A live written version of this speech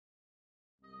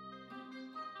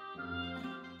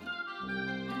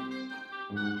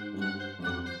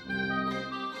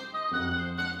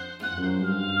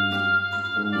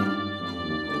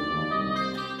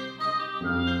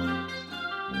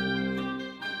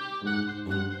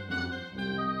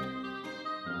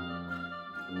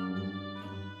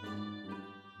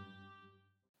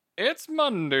It's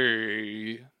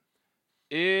Monday.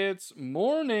 It's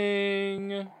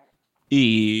morning.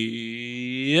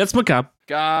 It's Macabre.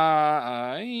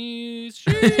 Guys.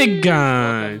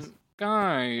 Guys.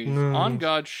 Guys. On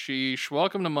God Sheesh.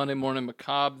 Welcome to Monday Morning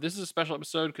Macabre. This is a special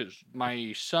episode because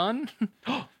my son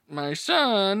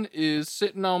is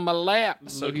sitting on my lap.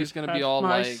 So he's going to be all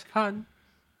like, he's going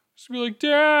to be like,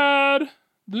 Dad,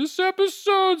 this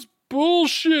episode's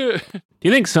bullshit. Do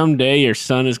you think someday your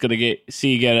son is going to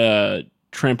get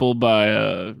trampled by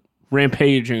a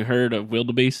rampaging herd of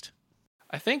wildebeest?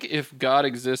 I think if God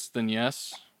exists, then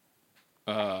yes.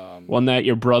 One that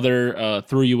your brother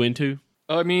threw you into?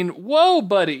 I mean, whoa,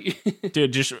 buddy.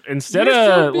 Dude, just instead You're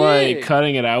so of like big.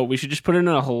 cutting it out, we should just put in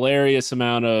a hilarious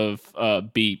amount of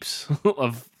beeps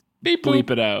of Beep, bleep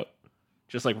boop. it out.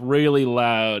 Just like really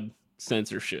loud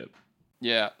censorship.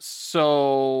 Yeah.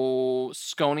 So,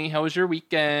 Scony, how was your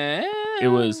weekend? It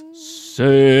was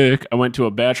sick. I went to a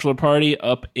bachelor party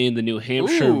up in the New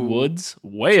Hampshire Ooh. woods.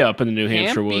 Way up in the New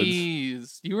Hampshire woods.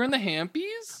 Hampies. You were in the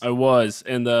Hampies? I was.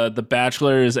 And the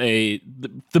bachelor is the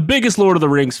biggest Lord of the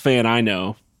Rings fan I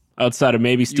know. Outside of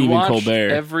maybe You Stephen watched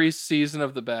Colbert. every season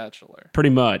of The Bachelor.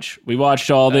 Pretty much. We watched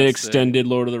all the That's extended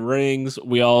Lord of the Rings.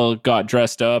 We all got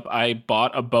dressed up. I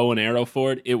bought a bow and arrow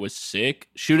for it. It was sick.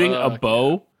 Shooting a Fuck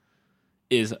bow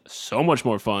is so much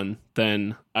more fun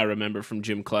than I remember from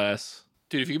gym class.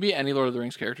 Dude, if you could be any Lord of the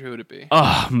Rings character, who would it be?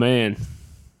 Oh, man.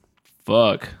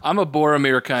 Fuck. I'm a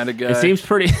Boromir kind of guy. It seems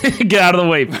pretty... Get out of the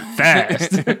way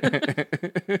fast.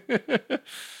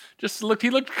 He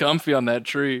looked comfy on that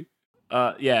tree.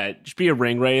 Yeah, just be a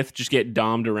ring wraith. Just get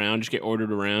dommed around. Just get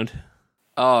ordered around.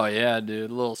 Oh, yeah,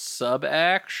 dude. A little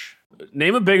sub-action.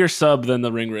 Name a bigger sub than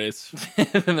the ring wraiths.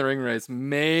 Than the ring race.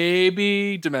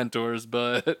 Maybe Dementors,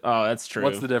 but Oh, that's true.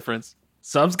 what's the difference?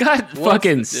 Sub's got What's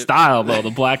fucking the style, though.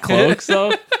 The black cloaks,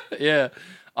 though. Yeah.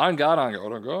 On God.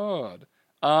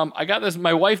 I got this.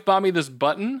 My wife bought me this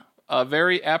button.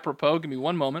 Very apropos. Give me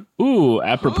one moment. Ooh,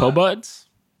 apropos buds.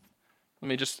 I'm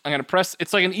going to press.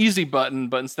 It's like an easy button,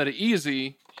 but instead of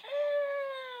easy.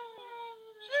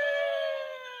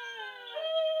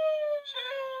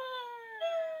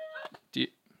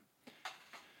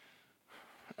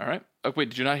 All right. Oh, wait,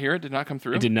 did you not hear it? Did it not come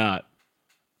through? It did not.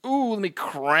 Ooh, let me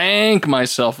crank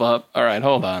myself up. All right,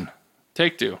 hold on.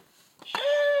 Take two.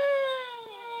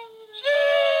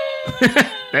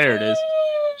 There it is.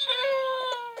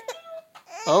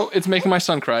 Oh, it's making my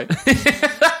son cry.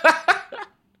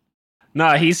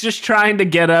 Nah, he's just trying to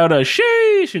get out a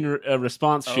sheesh and a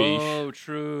response sheesh. Oh,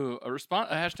 true. A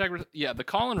hashtag. Yeah, the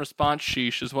call and response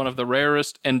sheesh is one of the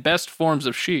rarest and best forms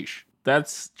of sheesh.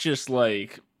 That's just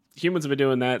like humans have been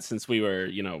doing that since we were,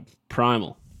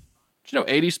 primal. Did you know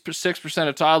 86%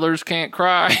 of toddlers can't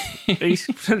cry?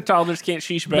 80% of toddlers can't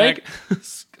sheesh back.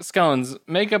 Scones,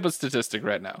 make up a statistic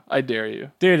right now. I dare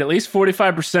you. Dude, at least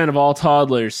 45% of all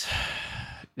toddlers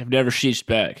have never sheeshed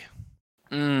back.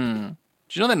 Did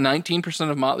you know that 19%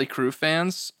 of Motley Crue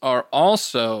fans are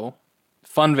also...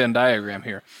 Fun Venn diagram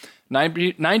here.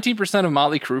 19% of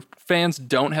Motley Crue fans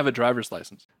don't have a driver's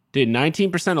license. Dude,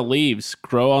 19% of leaves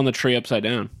grow on the tree upside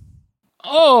down.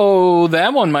 Oh,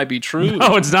 that one might be true.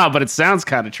 No, it's not, but it sounds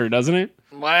kind of true, doesn't it?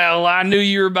 Well, I knew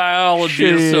you were a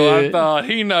biologist, so I Shit. thought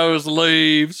he knows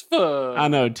leaves. Fuck. I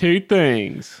know two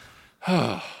things.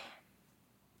 One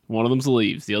of them's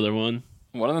leaves. The other one,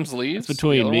 One of them's leaves. It's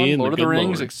between The other me one, and the Lord of the good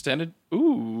Rings Lord. extended.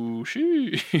 Ooh,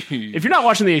 sheesh. if you're not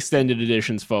watching the extended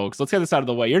editions, folks, let's get this out of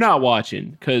the way. You're not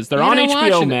watching because they're You're on not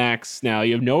HBO watching it. Max now.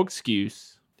 You have no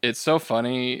excuse. It's so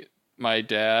funny. My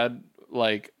dad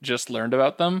just learned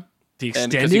about them. The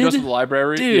And extended, because he goes to the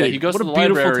library. dude. Yeah, he goes what to the a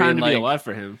beautiful library time and to be alive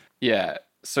for him. yeah.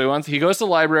 So once he goes to the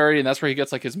library, and that's where he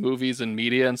gets his movies and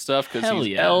media and stuff because Hell he's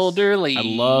yes. elderly. I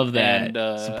love that.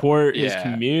 And, Support his yeah.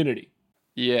 community.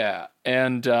 Yeah,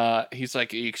 and he's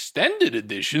like, extended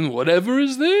edition, whatever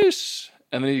is this?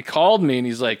 And then he called me and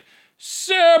he's like,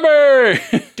 Sammy!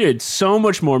 Dude, so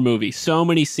much more movie, so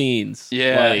many scenes.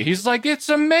 Yeah, he's like, it's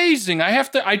amazing.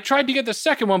 I tried to get the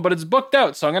second one, but it's booked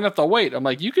out, so I'm gonna have to wait. I'm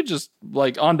like, you could just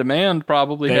on demand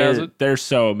probably has it. They're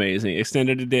so amazing.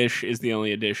 Extended edition is the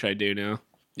only edition I do now.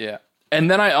 Yeah.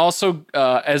 And then I also,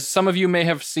 as some of you may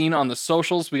have seen on the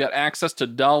socials, we got access to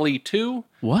DALL-E 2,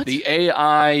 What? the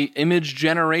AI image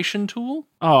generation tool.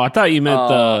 Oh, I thought you meant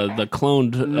the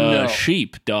cloned no.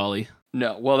 sheep, Dolly.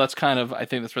 No, well, I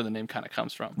think that's where the name kind of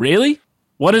comes from. Really?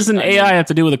 What does an AI have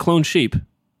to do with a cloned sheep?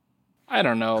 I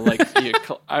don't know,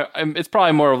 it's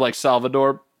probably more of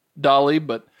Salvador Dali,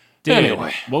 but Dude,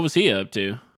 anyway. what was he up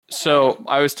to? So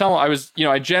I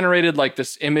generated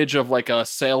this image of a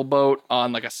sailboat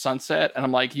on a sunset, and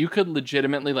I'm like, you could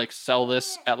legitimately sell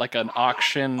this at an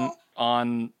auction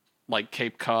on like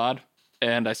Cape Cod.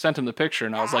 And I sent him the picture,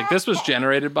 and I was like, this was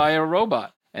generated by a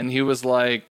robot. And he was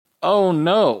like, oh,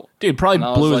 no. Dude, probably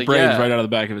blew his brains yeah. right out of the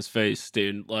back of his face,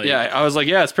 dude. Like, Yeah, I was like,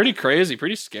 yeah, it's pretty crazy,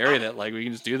 pretty scary that like we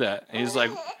can just do that. And he's like,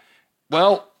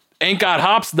 well, ain't got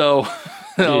hops, though.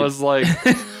 And I was like,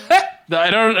 I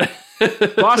don't...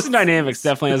 Boston Dynamics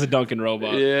definitely has a Dunkin'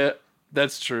 robot. Yeah,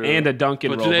 that's true. And a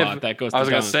Dunkin' robot that goes to I was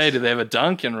going Dunks. to say, do they have a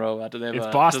Dunkin' robot? Do they have It's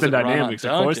a, Boston does it run on Dynamics.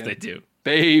 Of course they Dunkin'? do.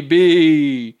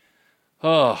 Baby.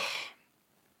 Oh.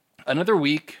 Another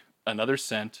week, another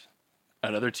cent,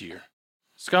 another tier.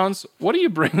 Scones, what are you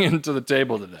bringing to the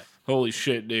table today? Holy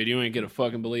shit, dude. You ain't going to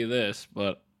fucking believe this.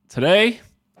 But today,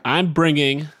 I'm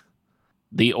bringing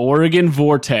the Oregon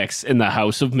Vortex in the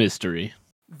House of Mystery.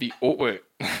 Wait.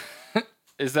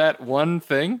 Is that one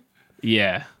thing?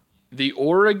 Yeah. The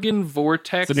Oregon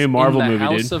Vortex It's a new Marvel in the movie,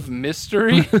 House dude. of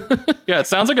Mystery? Yeah, it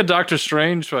sounds like a Doctor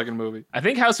Strange fucking movie. I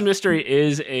think House of Mystery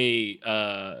is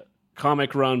a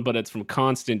comic run, but it's from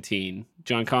Constantine,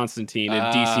 John Constantine in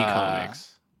DC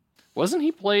Comics. Wasn't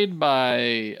he played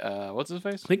by, what's his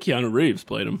face? I think Keanu Reeves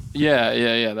played him.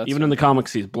 Yeah. That's Even in the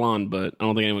comics, he's blonde, but I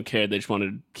don't think anyone cared. They just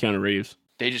wanted Keanu Reeves.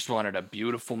 They just wanted a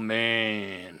beautiful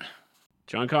man.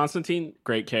 John Constantine,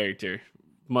 great character.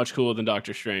 Much cooler than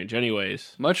Doctor Strange.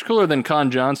 Anyways. Much cooler than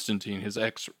Con Constantine, his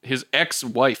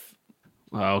ex-wife.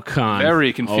 Oh, Con.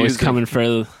 Very confusing. Always coming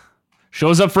for...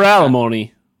 Shows up for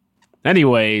alimony.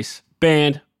 Anyways,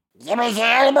 band. What is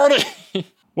alimony?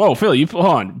 Whoa, Phil, hold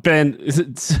on. Ben,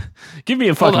 give me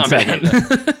a fucking second.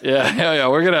 yeah.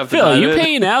 We're going to have to... Phil, you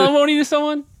paying alimony to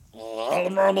someone?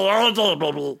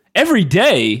 Every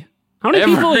day? How many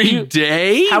people are you...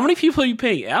 day? How many people are you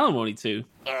paying alimony to?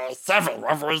 7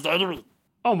 every day.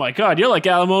 Oh my god, you're like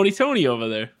Alimony Tony over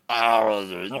there.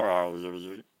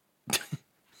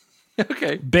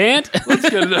 Okay. Band? Let's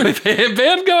get it.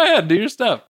 Band, go ahead. Do your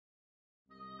stuff.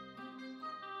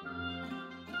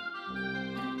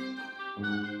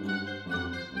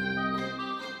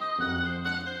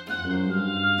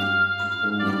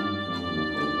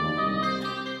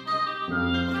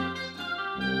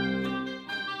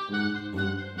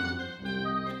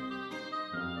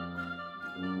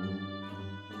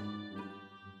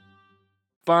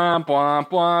 Bwomp, bwomp,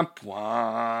 bwomp,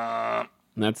 bwomp.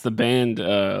 And that's the band.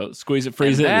 Squeeze it,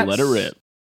 freeze it, and let it rip.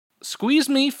 Squeeze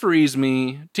me, freeze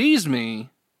me, tease me,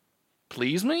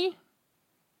 please me,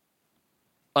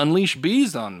 unleash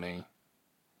bees on me,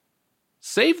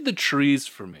 save the trees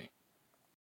for me,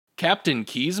 Captain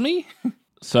Keys me.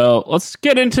 So let's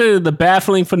get into the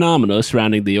baffling phenomena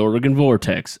surrounding the Oregon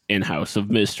Vortex in House of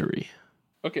Mystery.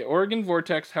 Okay, Oregon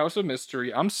Vortex, House of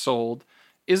Mystery. I'm sold.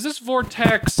 Is this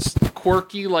Vortex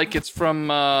quirky like it's from,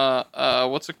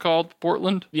 what's it called?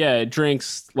 Portland? Yeah, it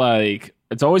drinks like...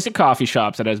 It's always at coffee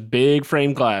shops. It has big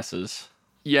framed glasses.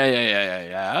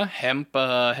 Yeah. Hemp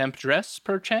dress,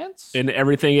 perchance? And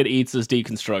everything it eats is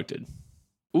deconstructed.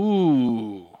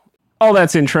 Ooh. Oh,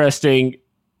 that's interesting.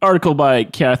 Article by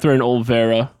Catherine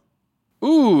Olvera.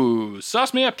 Ooh,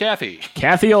 sauce me up, Kathy.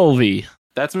 Kathy Olvey.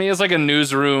 That's me as like a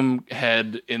newsroom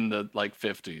head in the like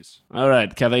 50s. All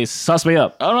right, Kathy, suss me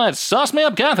up. All right, sauce me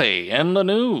up, Kathy, and the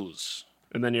news.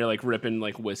 And then you're like ripping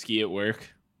like whiskey at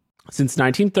work. Since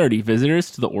 1930,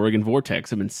 visitors to the Oregon Vortex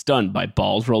have been stunned by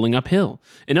balls rolling uphill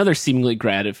and other seemingly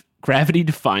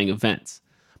gravity-defying events.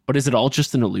 But is it all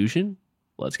just an illusion?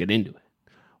 Let's get into it.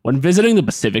 When visiting the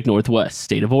Pacific Northwest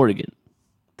state of Oregon,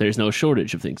 there's no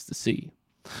shortage of things to see.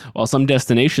 While some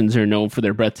destinations are known for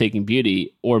their breathtaking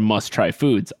beauty or must-try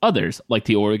foods, others, like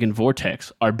the Oregon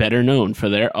Vortex, are better known for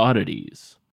their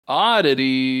oddities.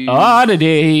 Oddities.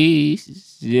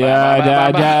 Oddities.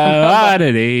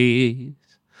 Oddities.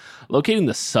 Located in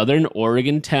the southern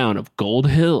Oregon town of Gold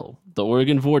Hill, the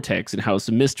Oregon Vortex and House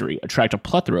of Mystery attract a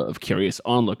plethora of curious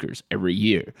onlookers every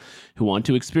year who want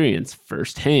to experience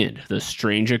firsthand the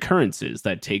strange occurrences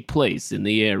that take place in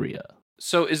the area.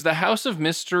 So is the House of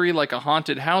Mystery like a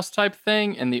haunted house type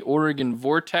thing, and the Oregon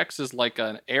Vortex is like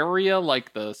an area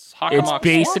like the Hockomock It's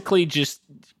basically just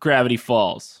Gravity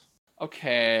Falls.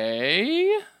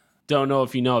 Okay. Don't know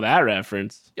if you know that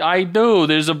reference. I do.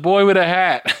 There's a boy with a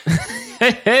hat.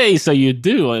 Hey, so you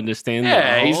do understand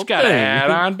that. Yeah, he's got a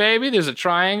hat on, baby. There's a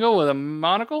triangle with a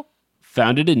monocle.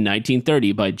 Founded in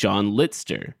 1930 by John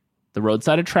Litster, the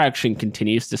roadside attraction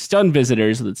continues to stun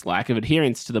visitors with its lack of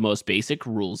adherence to the most basic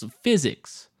rules of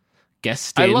physics. Guests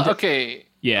stand... Okay,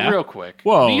 yeah? Real quick.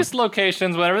 Whoa. These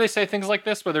locations, whenever they say things like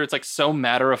this, whether it's like so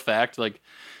matter of fact, like,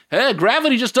 hey,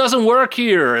 gravity just doesn't work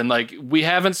here, and like, we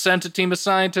haven't sent a team of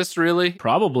scientists, really.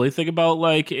 Probably. Think about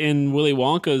like in Willy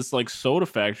Wonka's like soda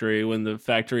factory when the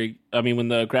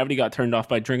gravity got turned off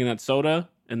by drinking that soda,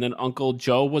 and then Uncle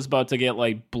Joe was about to get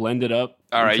like blended up.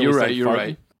 All right, you're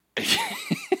right.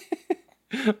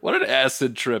 What an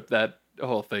acid trip that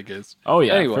whole thing is. Oh,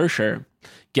 yeah, Anyway. for sure.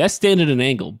 Guests stand at an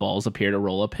angle, balls appear to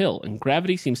roll uphill, and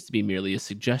gravity seems to be merely a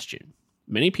suggestion.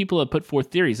 Many people have put forth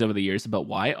theories over the years about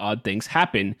why odd things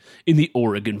happen in the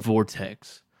Oregon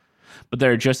vortex. But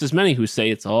there are just as many who say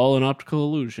it's all an optical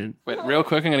illusion. Wait, real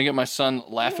quick, I'm going to get my son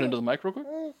laughing into the mic real quick.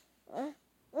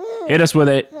 Hit us with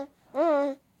it.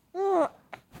 Oh,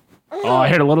 I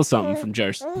heard a little something from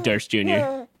Darce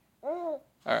Jr. All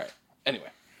right. Anyway.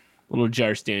 Little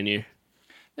Jarce Jr.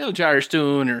 Little Jar's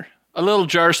doing or a little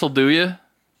Jar's will do you.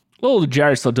 Little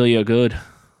Jarce will do you good.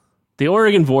 The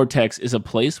Oregon vortex is a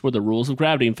place where the rules of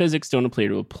gravity and physics don't appear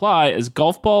to apply as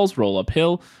golf balls roll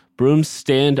uphill, brooms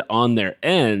stand on their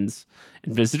ends,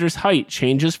 and visitors' height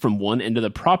changes from one end of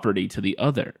the property to the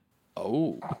other.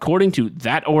 Oh. According to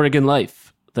That Oregon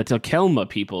Life, the Takelma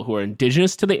people who are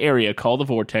indigenous to the area call the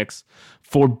vortex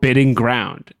forbidden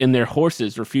ground, and their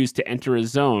horses refuse to enter a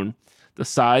zone the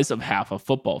size of half a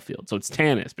football field. So it's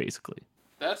Tanis, basically.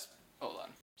 Hold on.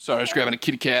 Sorry, I was grabbing a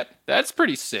kitty cat. That's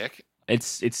pretty sick.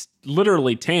 It's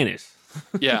literally Tanis.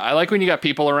 Yeah, I like when you got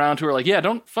people around who are like, yeah,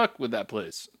 don't fuck with that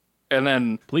place. And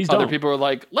then Please other don't. people are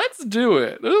like, let's do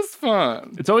it. This is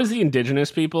fun. It's always the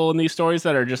indigenous people in these stories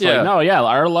that are just Yeah. like, no, yeah,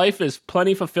 our life is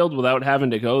plenty fulfilled without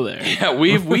having to go there. Yeah,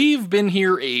 we've been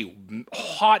here a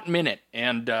hot minute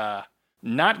and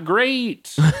not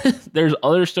great. There's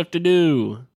other stuff to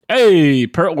do. Hey,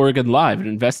 per Oregon Live, an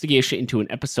investigation into an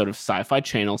episode of Sci-Fi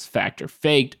Channel's Fact or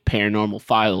Faked Paranormal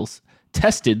Files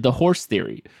tested the horse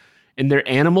theory, and their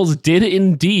animals did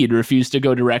indeed refuse to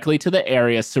go directly to the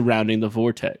area surrounding the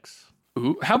vortex.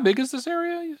 Ooh, how big is this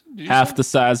area? Did you Half say? the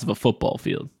size of a football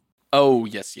field. Oh,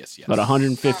 yes. About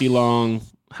 150 long,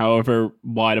 however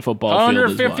wide a football field is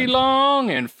 150 wide. long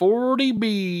and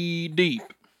 40 deep.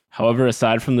 However,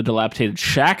 aside from the dilapidated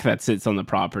shack that sits on the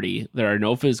property, there are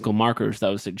no physical markers that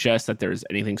would suggest that there is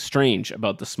anything strange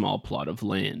about the small plot of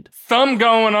land. Something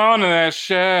going on in that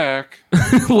shack.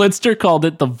 Lister called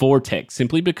it the vortex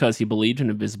simply because he believed an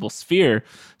invisible sphere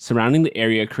surrounding the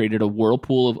area created a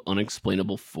whirlpool of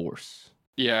unexplainable force.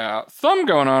 Yeah, something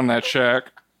going on in that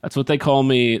shack. That's what they call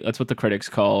me. That's what the critics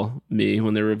call me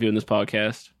when they're reviewing this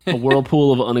podcast. A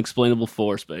whirlpool of unexplainable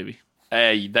force, baby.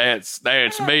 Hey, that's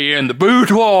me in the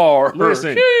boudoir.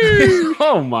 Listen.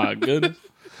 Oh my goodness.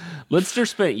 Lister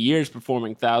spent years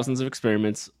performing thousands of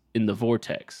experiments in the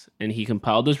vortex, and he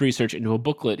compiled his research into a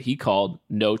booklet he called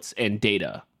Notes and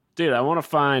Data. Dude, I want to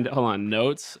find,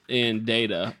 Notes and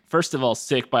Data. First of all,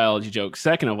 sick biology joke.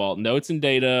 Second of all, Notes and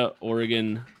Data,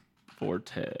 Oregon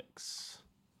Vortex.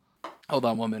 Hold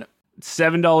on 1 minute.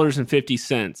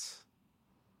 $7.50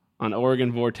 on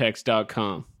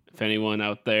OregonVortex.com. If anyone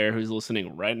out there who's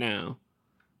listening right now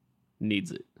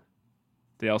needs it.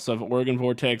 They also have Oregon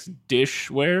Vortex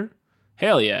dishware.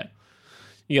 Hell yeah.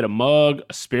 You get a mug,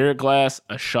 a spirit glass,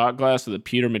 a shot glass with a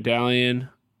pewter medallion,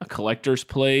 a collector's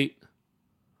plate.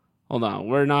 Hold on,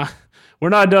 we're not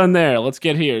done there. Let's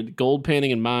get here. Gold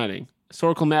panning and mining.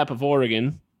 Historical map of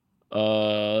Oregon.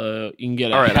 You can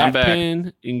get a All right, I'm hat back.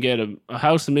 pin. You can get a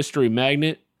House of Mystery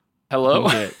magnet. Hello?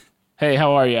 Okay. Hey,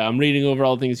 how are you? I'm reading over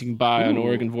all the things you can buy on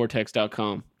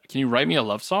OregonVortex.com. Can you write me a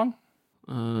love song?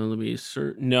 Let me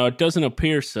search. No, it doesn't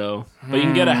appear so. But you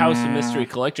can get a House of Mystery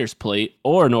collector's plate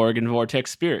or an Oregon Vortex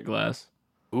spirit glass.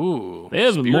 Ooh. They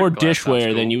have spirit more glass sounds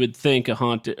dishware than cool. you would think a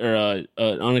haunted or an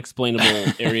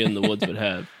unexplainable area in the woods would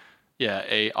have. Yeah,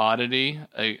 a oddity,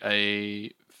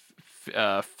 a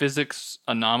physics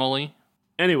anomaly.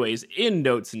 Anyways, in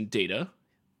Notes and Data,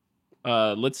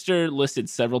 Lister listed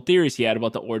several theories he had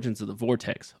about the origins of the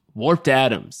vortex. Warped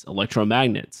atoms,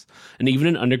 electromagnets, and even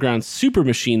an underground super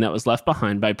machine that was left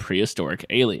behind by prehistoric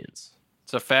aliens.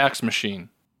 It's a fax machine.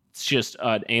 It's just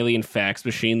an alien fax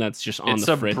machine that's just on It's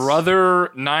the a fritz.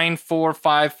 Brother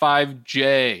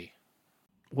 9455J.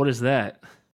 What is that?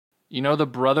 You know the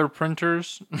Brother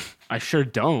printers? I sure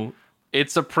don't.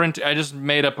 It's a print. I just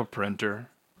made up a printer.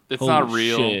 It's Holy not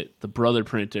real. Shit, the Brother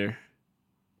printer.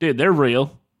 Dude, they're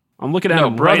real. I'm looking at No,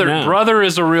 them Brother. right now. Brother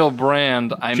is a real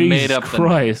brand. I Jesus made up.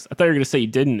 Christ. I thought you were going to say you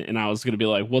didn't, and I was going to be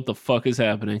like, what the fuck is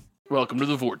happening? Welcome to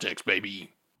the Vortex, baby.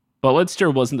 But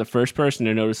Lister wasn't the first person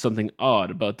to notice something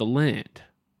odd about the land.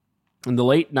 In the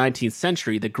late 19th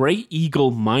century, the Grey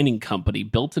Eagle Mining Company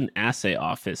built an assay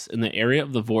office in the area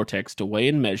of the vortex to weigh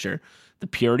and measure the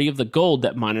purity of the gold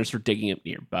that miners were digging up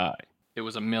nearby. It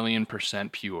was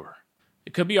 1,000,000% pure.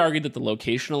 It could be argued that the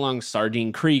location along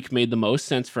Sardine Creek made the most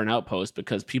sense for an outpost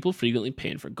because people frequently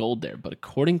panned for gold there. But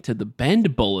according to the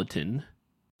Bend Bulletin,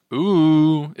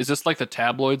 Ooh, is this like the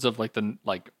tabloids of like the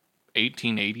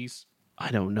 1880s?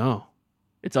 I don't know.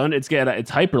 It's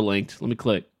hyperlinked. Let me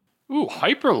click. Ooh,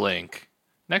 hyperlink.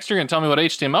 Next, you're gonna tell me what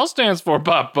HTML stands for,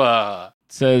 Papa.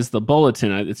 says the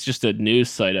Bulletin. It's just a news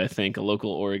site, I think, a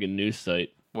local Oregon news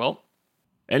site. Well,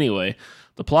 Anyway,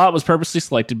 the plot was purposely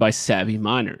selected by savvy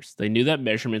miners. They knew that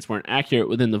measurements weren't accurate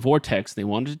within the vortex. They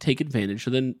wanted to take advantage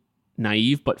of the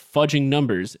naive but fudging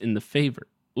numbers in the favor.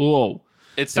 Whoa.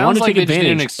 it They wanted sounds like to take they just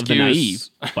need an advantage of the naive excuse.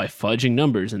 by fudging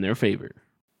numbers in their favor.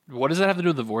 What does that have to do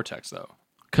with the vortex, though?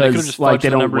 They could have Because just like fudged they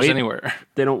the don't numbers weigh anywhere.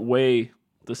 they don't weigh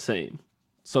the same.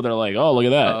 So they're like, oh, look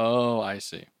at that. Oh, I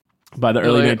see. By the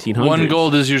early Like, 1900s. one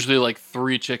gold is usually like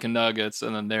 3 chicken nuggets,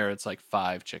 and then there it's like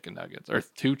 5 chicken nuggets or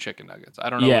 2 chicken nuggets. I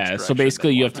don't know. Yeah, which so direction basically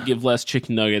they you want. have to give less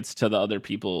chicken nuggets to the other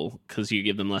people because you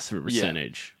give them less of a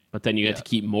percentage. But then you have to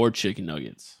keep more chicken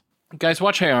nuggets. Guys,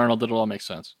 watch Hey Arnold. It'll all make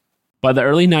sense. By the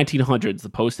early 1900s, the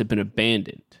post had been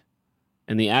abandoned,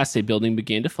 and the assay building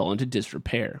began to fall into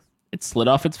disrepair. It slid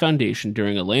off its foundation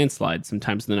during a landslide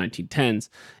sometimes in the 1910s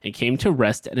and came to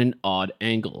rest at an odd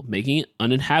angle, making it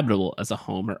uninhabitable as a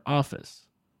home or office.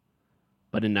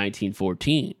 But in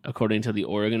 1914, according to the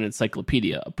Oregon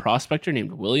Encyclopedia, a prospector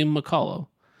named William McCullough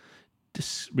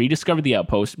rediscovered the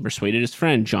outpost and persuaded his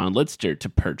friend John Litster to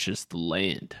purchase the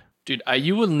land. Dude,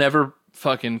 you will never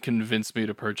fucking convince me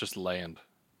to purchase land.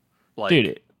 Like,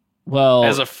 Dude, well,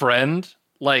 as a friend,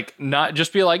 like, not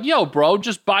just be like, yo, bro,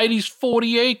 just buy these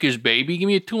 40 acres, baby. Give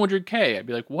me a 200K. I'd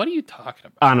be like, what are you talking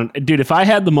about? I don't, dude, if I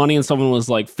had the money and someone was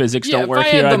like, physics Yeah, don't if work I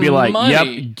here, had I'd be the like,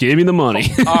 money- yep, give me the money.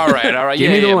 All right. Give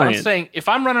yeah, me the yeah. But I'm land. saying, if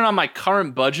I'm running on my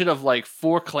current budget of like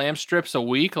 4 clam strips a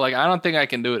week, like, I don't think I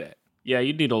can do that. Yeah,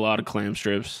 you'd need a lot of clam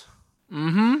strips.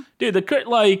 Mm-hmm. Dude,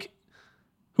 like,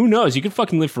 who knows? You could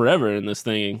fucking live forever in this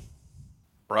thing.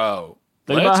 Bro.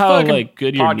 Think let's about how, fucking like,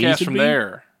 good your knees podcast would from be.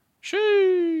 there.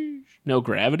 Sheesh. No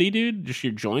gravity, dude? Just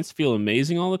your joints feel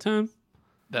amazing all the time?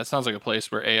 That sounds like a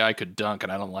place where AI could dunk,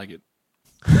 and I don't like it.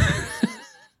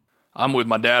 I'm with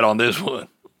my dad on this one.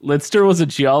 Litster was a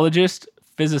geologist,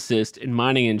 physicist, and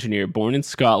mining engineer born in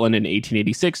Scotland in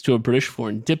 1886 to a British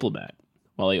foreign diplomat.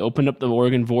 While he opened up the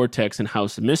Oregon Vortex and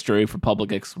House of Mystery for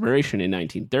public exploration in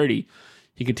 1930,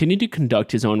 he continued to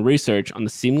conduct his own research on the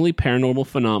seemingly paranormal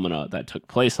phenomena that took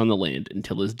place on the land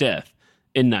until his death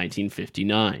in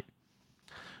 1959.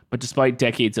 But despite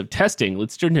decades of testing,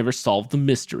 Litster never solved the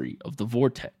mystery of the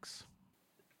vortex.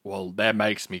 Well, that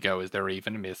makes me go, is there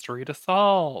even a mystery to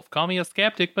solve? Call me a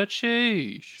skeptic, but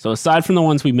sheesh. So aside from the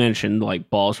ones we mentioned, like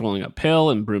balls rolling uphill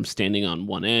and brooms standing on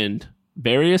one end,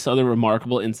 various other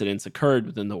remarkable incidents occurred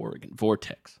within the Oregon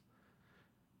Vortex.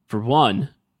 For one,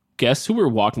 guests who were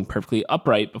walking perfectly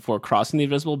upright before crossing the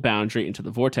invisible boundary into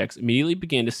the vortex immediately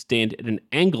began to stand at an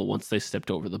angle once they stepped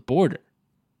over the border.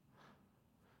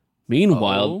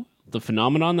 Meanwhile, the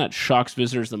phenomenon that shocks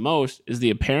visitors the most is the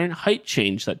apparent height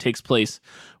change that takes place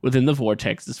within the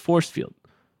vortex's force field.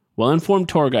 Well-informed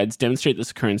tour guides demonstrate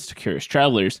this occurrence to curious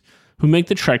travelers who make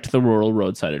the trek to the rural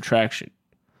roadside attraction.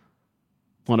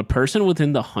 When a person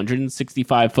within the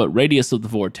 165-foot radius of the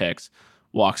vortex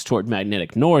walks toward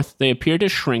magnetic north, they appear to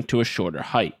shrink to a shorter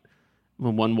height.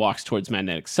 When one walks towards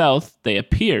magnetic south, they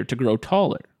appear to grow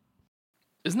taller.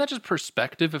 Isn't that just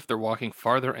perspective if they're walking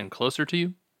farther and closer to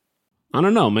you? I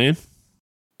don't know, man.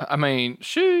 I mean,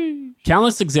 sheesh.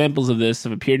 Countless examples of this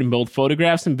have appeared in both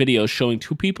photographs and videos showing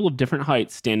two people of different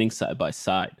heights standing side by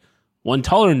side. One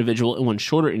taller individual and one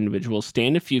shorter individual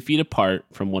stand a few feet apart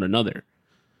from one another.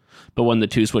 But when the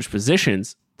two switch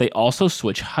positions, they also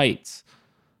switch heights.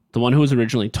 The one who was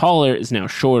originally taller is now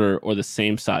shorter or the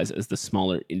same size as the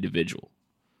smaller individual.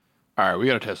 All right, we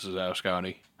got to test this out,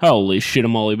 Scotty. Holy shit,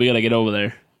 Molly, we gotta get over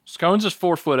there. Scones is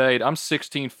 4'8". I'm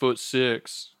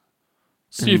 16'6".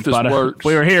 See if this Bada- works.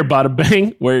 We were here, bada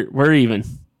bang. We're even.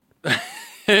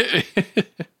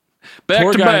 back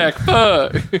Poor to guy. back.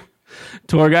 Fuck.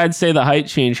 Tour guides say the height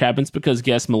change happens because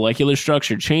guests' molecular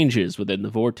structure changes within the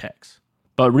vortex.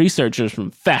 But researchers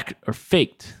from Fact or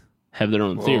Faked have their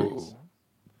own theories.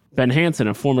 Ben Hansen,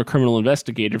 a former criminal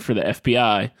investigator for the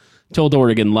FBI, told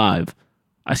Oregon Live,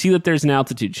 "I see that there's an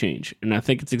altitude change, and I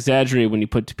think it's exaggerated when you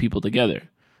put two people together.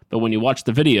 But when you watch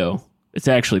the video, it's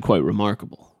actually quite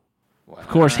remarkable." Of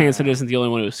course, Hansen isn't the only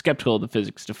one who is skeptical of the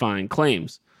physics-defying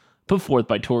claims put forth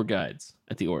by tour guides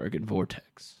at the Oregon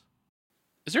Vortex.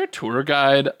 Is there a tour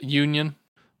guide union?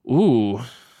 Ooh,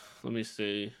 let me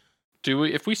see. Do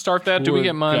we? If we start that, do we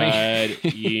get money? Tour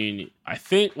guide union. I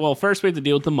think, well, first we have to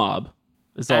deal with the mob.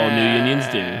 That's all new unions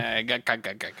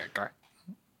do.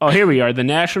 Oh, here we are. The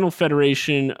National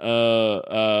Federation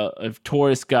of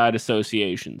Tourist Guide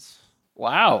Associations.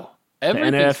 Wow.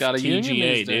 Everything's got a union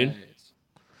NFTGA, these dude. days.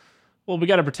 Well, we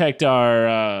got to protect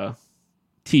our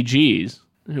TGs.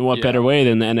 And what Yeah. better way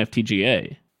than the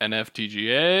NFTGA?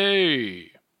 NFTGA.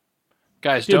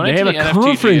 Guys, Dude, donate they have to a the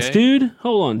conference, NFTGA. dude.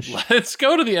 Hold on. Let's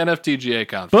go to the NFTGA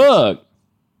conference. Fuck.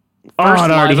 Oh,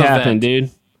 it already live happened,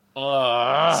 event.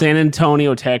 dude. San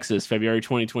Antonio, Texas, February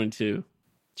 2022.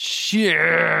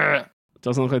 Shit.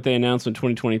 Doesn't look like they announced when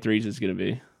 2023 is going to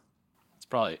be. It's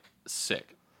probably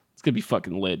sick. It's going to be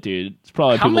fucking lit, dude. It's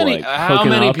probably How people many? like How hooking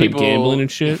many up people? and gambling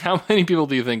and shit. How many people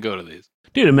do you think go to these?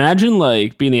 Dude, imagine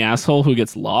like being the asshole who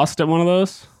gets lost at one of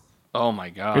those. Oh my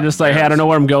god! You're just like, hey, I don't know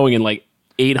where I'm going, and like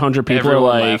 800 people Everyone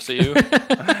are like, laughs at you.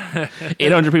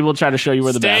 800 people try to show you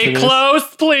where the Stay bathroom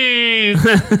close, please.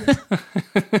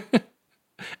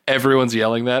 Everyone's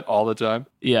yelling that all the time.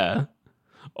 is. Yeah.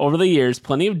 Over the years,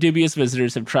 plenty of dubious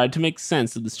visitors have tried to make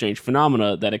sense of the strange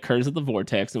phenomena that occurs at the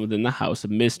vortex and within the House of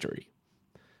Mystery.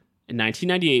 In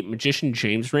 1998, magician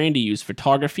James Randi used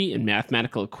photography and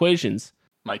mathematical equations.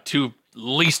 My two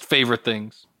least favorite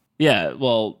things. Yeah,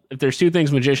 well, if there's two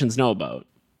things magicians know about.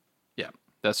 Yeah,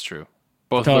 that's true.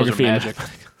 Both of those are Photography and magic.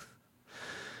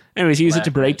 Anyways, he used it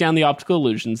to break down the optical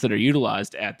illusions that are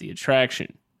utilized at the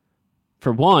attraction.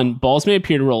 For one, balls may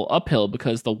appear to roll uphill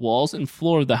because the walls and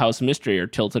floor of the House of Mystery are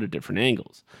tilted at different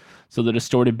angles. So the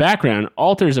distorted background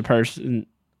alters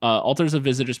a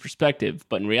visitor's perspective,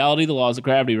 but in reality, the laws of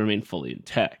gravity remain fully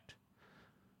intact.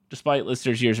 Despite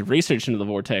Lister's years of research into the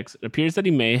vortex, it appears that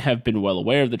he may have been well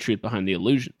aware of the truth behind the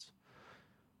illusions.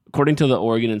 According to the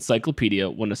Oregon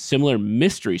Encyclopedia, when a similar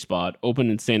mystery spot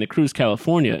opened in Santa Cruz,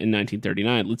 California in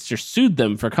 1939, Lister sued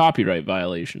them for copyright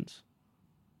violations.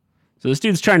 So this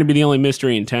dude's trying to be the only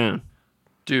mystery in town.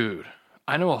 Dude,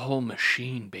 I know a whole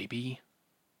machine, baby.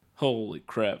 Holy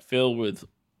crap, filled with a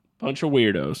bunch of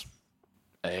weirdos.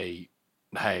 Hey,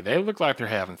 they look like they're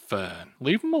having fun.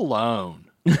 Leave them alone.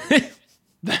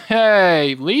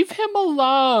 Hey, leave him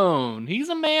alone. He's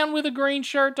a man with a green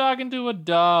shirt talking to a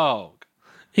dog.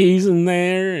 He's in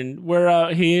there, and we're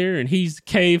out here, and he's a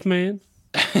caveman.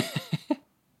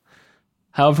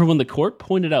 However, when the court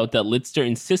pointed out that Lister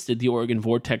insisted the Oregon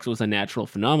vortex was a natural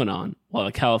phenomenon, while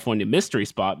the California mystery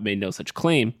spot made no such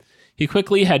claim, he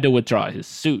quickly had to withdraw his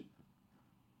suit.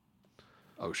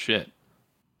 Oh shit.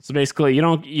 So basically, you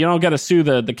don't got to sue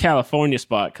the California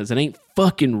spot because it ain't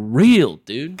fucking real,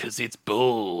 dude. Cause it's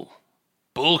bull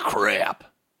crap.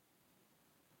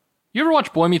 You ever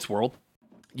watch Boy Meets World?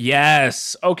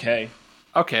 Yes. Okay.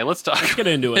 Okay, let's talk. Get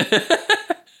into it.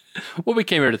 What we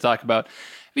came here to talk about.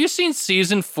 Have you seen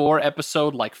season 4,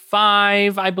 episode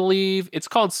 5, I believe? It's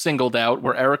called Singled Out,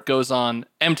 where Eric goes on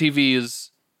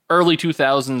MTV's early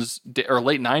 2000s or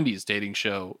late 90s dating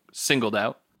show, Singled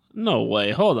Out. No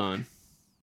way. Hold on.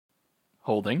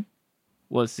 Holding.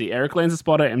 Let's see. Eric lands a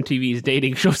spot at MTV's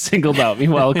dating show Singled Out.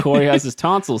 Meanwhile, Corey has his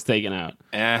tonsils taken out.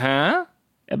 Uh-huh.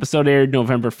 Episode aired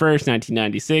November 1st,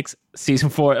 1996. Season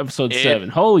 4, episode 7.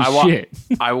 Holy shit.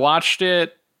 I watched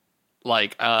it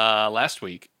last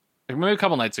week, maybe a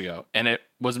couple nights ago, and it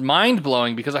was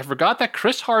mind-blowing because I forgot that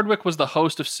Chris Hardwick was the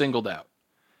host of Singled Out.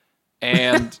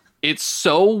 And it's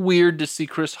so weird to see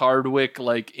Chris Hardwick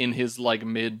in his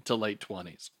mid to late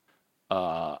 20s.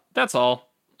 That's all.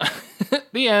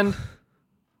 The end.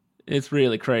 It's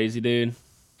really crazy, dude.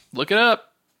 Look it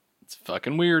up. It's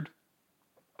fucking weird.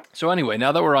 So anyway,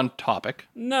 now that we're on topic.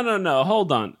 No.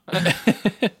 Hold on.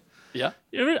 Yeah.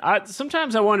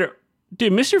 Sometimes I wonder,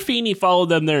 dude, Mr. Feeney followed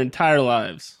them their entire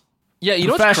lives. Yeah, you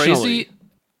know what's crazy?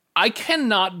 I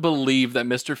cannot believe that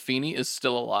Mr. Feeney is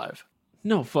still alive.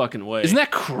 No fucking way. Isn't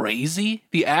that crazy?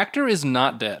 The actor is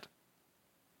not dead.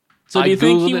 So do you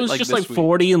think he Googled it, was just this week.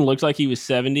 40 and looked like he was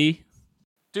 70?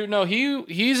 Dude, no,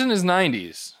 he's in his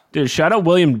 90s. Dude, shout out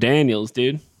William Daniels,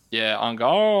 dude. Yeah, on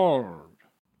guard.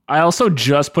 I also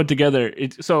just put together,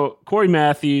 so Corey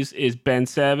Matthews is Ben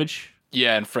Savage.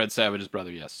 Yeah, and Fred Savage's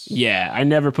brother, yes. Yeah, I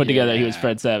never put together he was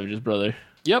Fred Savage's brother.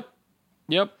 Yep.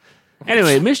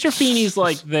 Anyway, Mr. Feeney's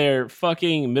their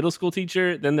fucking middle school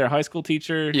teacher, then their high school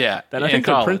teacher. Yeah, then I think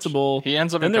their principal. He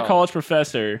ends up then in their college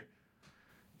professor.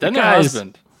 Then their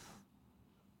husband.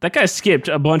 That guy skipped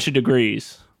a bunch of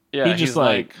degrees. Yeah, he just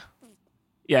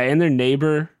yeah, and their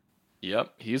neighbor.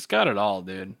 Yep, he's got it all,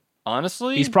 dude.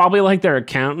 Honestly, he's probably their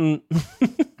accountant,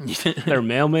 their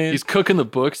mailman. He's cooking the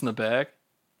books in the back.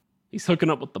 He's hooking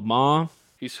up with the mom.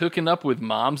 He's hooking up with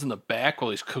moms in the back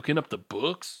while he's cooking up the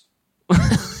books.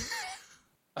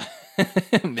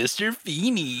 Mr.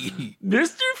 Feeney.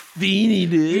 Mr. Feeney,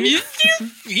 dude. Mr.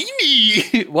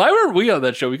 Feeney. Why weren't we on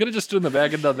that show? We could have just stood in the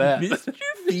back and done that. Mr.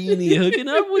 Feeney hooking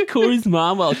up with Corey's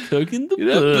mom while cooking the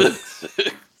books.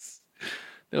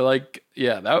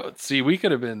 They're we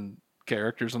could have been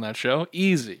characters on that show.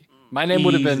 Easy. My name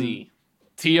would have been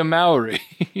Tia Mowry.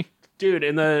 Dude,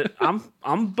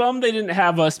 I'm bummed they didn't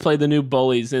have us play the new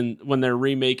bullies when they're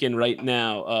remaking right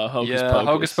now Hocus Pocus.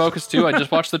 Hocus Pocus 2. I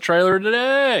just watched the trailer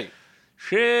today.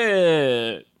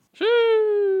 Shit.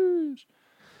 Sheesh.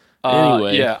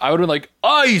 Anyway. Yeah, I would have been like,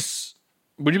 Ice!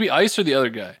 Would you be Ice or the other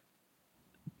guy?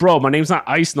 Bro, my name's not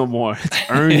Ice no more. It's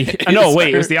Ernie. No,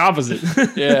 wait, it was the opposite.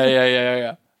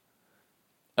 Yeah.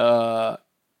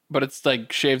 But it's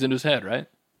like shaved into his head, right?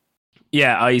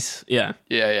 Yeah, Ice. Yeah.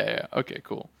 Yeah. Okay,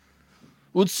 cool.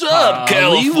 What's up,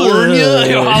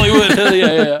 California? Hollywood.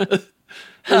 Yeah.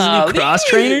 Isn't he cross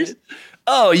trainers?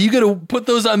 Oh, you gonna put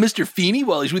those on Mr. Feeney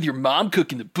while he's with your mom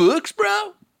cooking the books,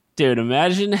 bro? Dude,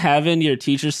 imagine having your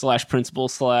teacher / principal /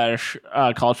 college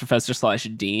professor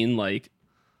 / dean like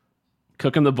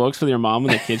cooking the books with your mom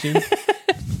in the kitchen.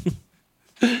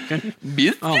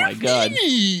 Mr. Oh my god.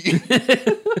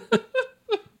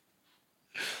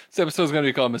 This episode's gonna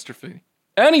be called Mr. Feeney.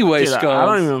 Anyway, Dude, Scones. I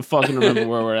don't even fucking remember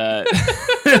where we're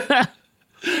at.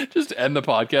 Just end the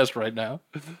podcast right now.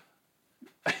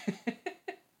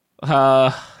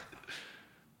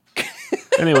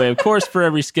 Anyway, of course, for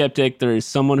every skeptic, there is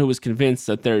someone who is convinced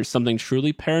that there is something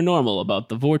truly paranormal about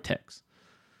the vortex.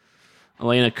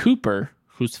 Elena Cooper,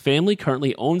 whose family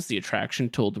currently owns the attraction,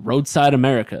 told Roadside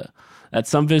America that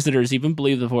some visitors even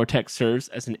believe the vortex serves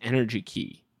as an energy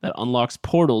key that unlocks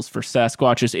portals for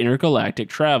Sasquatch's intergalactic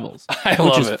travels. I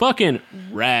love which is it. fucking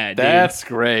rad, dude. That's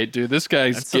great, dude. This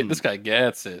guy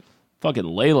gets it. Fucking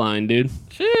ley line, dude.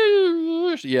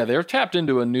 Yeah, they're tapped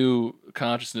into a new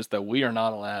consciousness that we are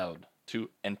not allowed to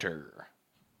enter.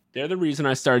 They're the reason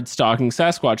I started stalking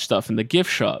Sasquatch stuff in the gift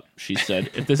shop, she said.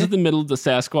 If this is the middle of the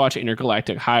Sasquatch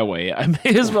intergalactic highway, I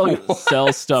may as well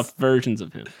sell stuffed versions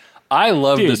of him. I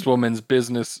love Dude. this woman's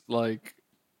business, like,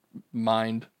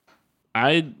 mind.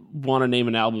 I want to name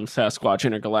an album Sasquatch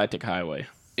Intergalactic Highway.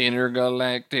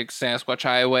 Intergalactic Sasquatch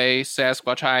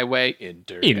Highway,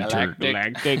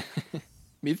 Intergalactic.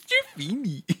 Mr.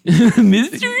 Feeney.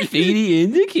 Mr. Feedy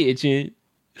in the kitchen.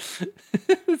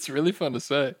 It's really fun to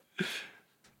say.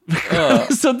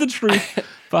 So the truth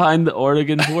behind the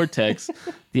Oregon Vortex.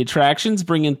 The attractions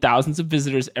bring in thousands of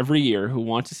visitors every year who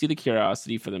want to see the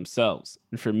curiosity for themselves.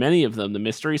 And for many of them, the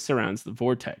mystery surrounds the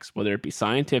vortex, whether it be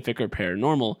scientific or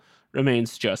paranormal,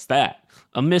 remains just that,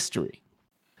 a mystery.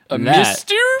 A And that-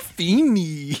 Mr.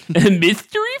 Feeney. A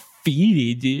mystery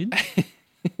feedy, dude.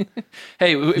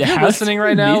 Hey, if The you're house listening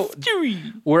right now, mystery.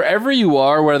 wherever you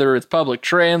are, whether it's public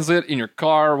transit, in your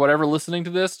car, whatever, listening to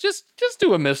this, just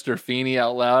do a Mr. Feeney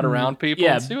out loud around people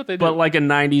Yeah, and see what they do. but like a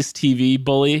 90s TV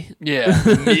bully. Yeah.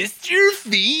 Mr.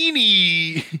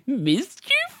 Feeney.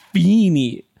 Mr.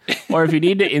 Feeny. Or if you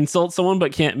need to insult someone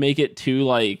but can't make it too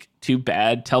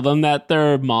bad, tell them that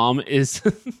their mom is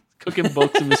cooking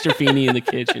books of Mr. Feeny in the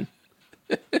kitchen.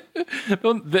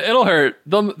 It'll hurt.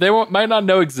 Might not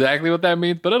know exactly what that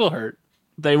means, but it'll hurt.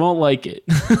 They won't like it.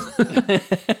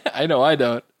 I know I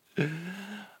don't.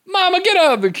 Mama, get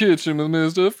out of the kitchen with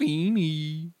Mr.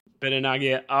 Feeney. Better not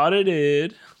get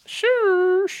audited.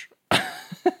 Sure.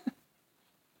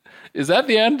 Is that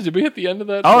the end? Did we hit the end of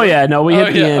that? Oh yeah, no, we hit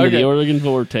Oh, the yeah, end of okay. the Oregon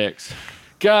Vortex.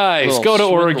 Guys, Little go to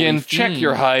swinkly Oregon, check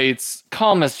your fiend. heights,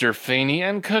 call Mr. Feeney,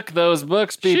 and cook those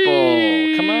books, people.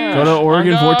 Come on. Go to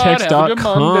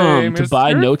OregonVortex.com to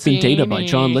buy Mr. Notes and Data by Feeney.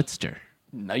 John Litster.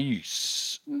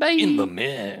 Nice. In the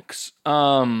mix.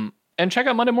 And check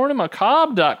out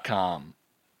MondayMorningMacabre.com.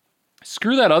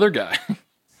 Screw that other guy.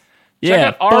 Check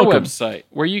out our fuck 'em. website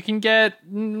where you can get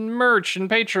merch and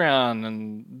Patreon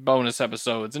and bonus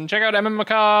episodes. And check out MM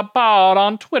Macabre Pod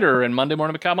on Twitter and Monday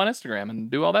Morning Macabre on Instagram and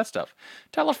do all that stuff.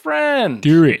 Tell a friend.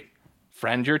 Do it.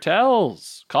 Friend your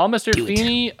tells. Call Mr.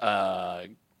 Feeney,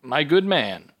 my good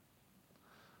man.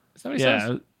 Is that what he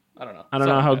says? I don't know. I don't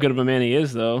know how good of a man he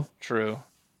is, though. True.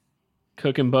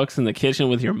 Cooking books in the kitchen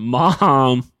with your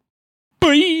mom.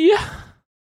 Bye.